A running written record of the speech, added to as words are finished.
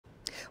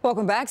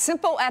Welcome back.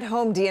 Simple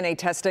at-home DNA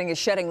testing is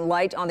shedding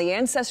light on the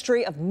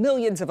ancestry of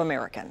millions of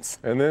Americans.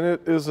 And then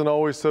it isn't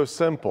always so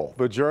simple.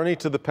 The journey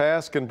to the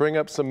past can bring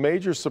up some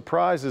major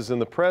surprises in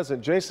the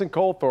present. Jason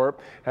Colthorpe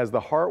has the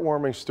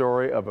heartwarming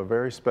story of a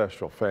very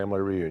special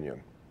family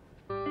reunion.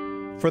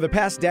 For the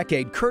past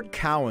decade, Kurt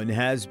Cowan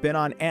has been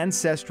on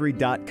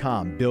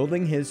Ancestry.com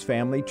building his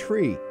family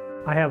tree.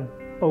 I have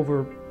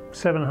over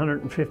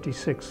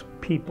 756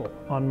 people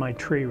on my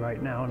tree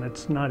right now, and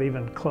it's not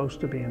even close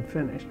to being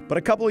finished. But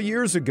a couple of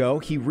years ago,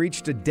 he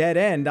reached a dead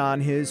end on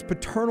his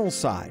paternal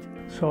side.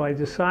 So I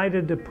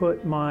decided to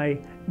put my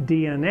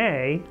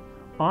DNA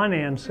on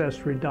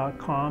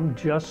Ancestry.com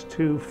just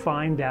to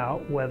find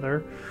out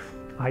whether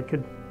I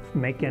could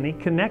make any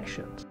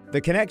connections. The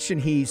connection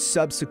he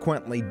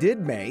subsequently did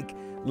make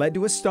led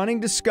to a stunning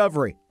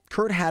discovery.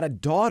 Kurt had a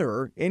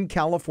daughter in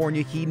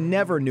California he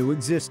never knew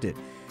existed.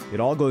 It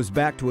all goes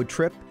back to a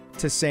trip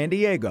to San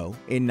Diego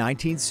in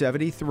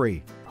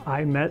 1973.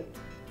 I met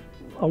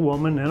a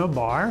woman in a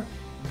bar,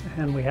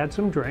 and we had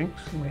some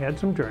drinks,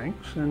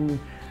 and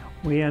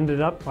we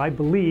ended up, I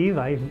believe,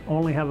 I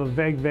only have a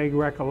vague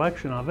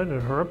recollection of it,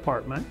 at her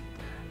apartment.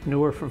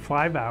 Knew her for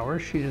 5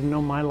 hours. She didn't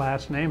know my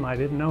last name. I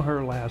didn't know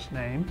her last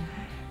name.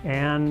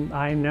 And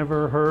I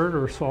never heard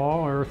or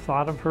saw or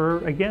thought of her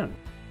again.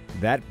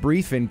 That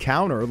brief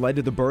encounter led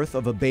to the birth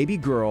of a baby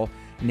girl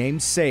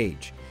named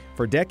Sage.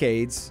 For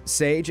decades,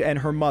 Sage and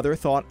her mother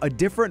thought a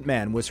different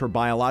man was her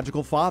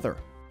biological father.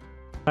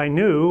 I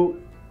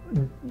knew,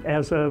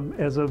 as a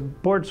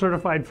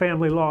board-certified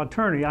family law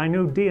attorney, I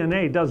knew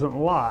DNA doesn't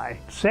lie.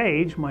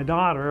 Sage, my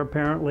daughter,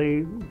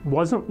 apparently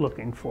wasn't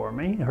looking for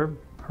me.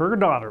 Her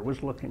daughter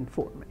was looking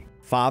for me.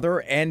 Father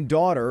and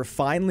daughter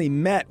finally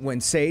met when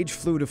Sage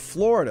flew to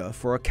Florida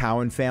for a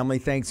Cowan family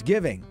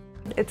Thanksgiving.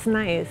 It's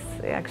nice,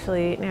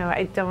 actually.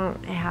 I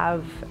don't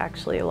have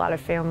actually a lot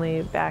of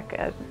family back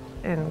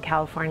in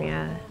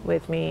California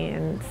with me,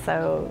 and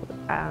so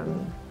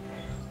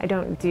I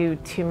don't do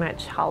too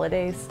much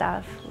holiday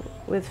stuff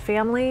with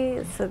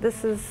family, so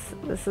this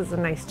is a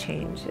nice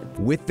change.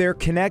 With their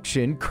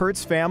connection,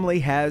 Kurt's family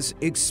has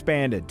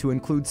expanded to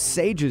include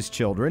Sage's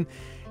children.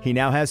 He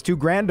now has 2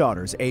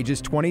 granddaughters,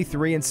 ages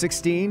 23 and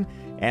 16,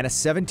 and a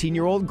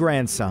 17-year-old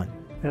grandson.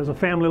 As a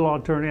family law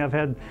attorney, I've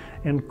had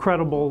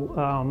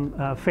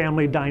incredible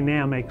family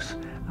dynamics.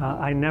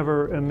 I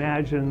never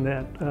imagined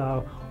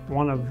that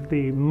one of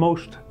the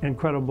most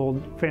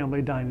incredible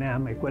family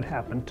dynamic would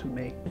happen to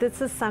me.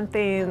 This is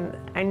something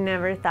I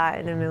never thought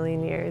in a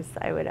million years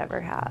I would ever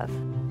have.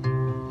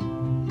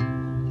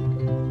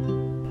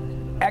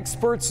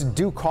 Experts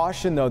do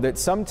caution, though, that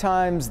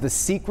sometimes the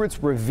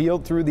secrets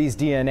revealed through these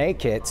DNA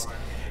kits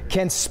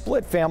can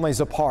split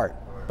families apart.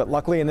 But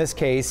luckily in this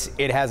case,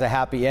 it has a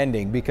happy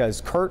ending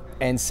because Kurt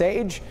and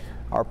Sage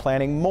are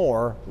planning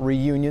more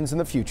reunions in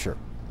the future.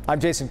 I'm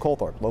Jason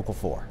Colthorpe, Local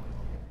 4.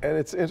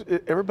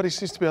 And everybody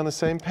seems to be on the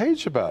same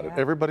page about it.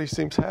 Everybody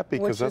seems happy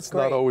because that's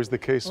not always the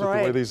case with the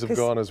way these have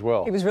gone as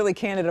well. He was really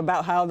candid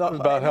about how it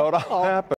all happened.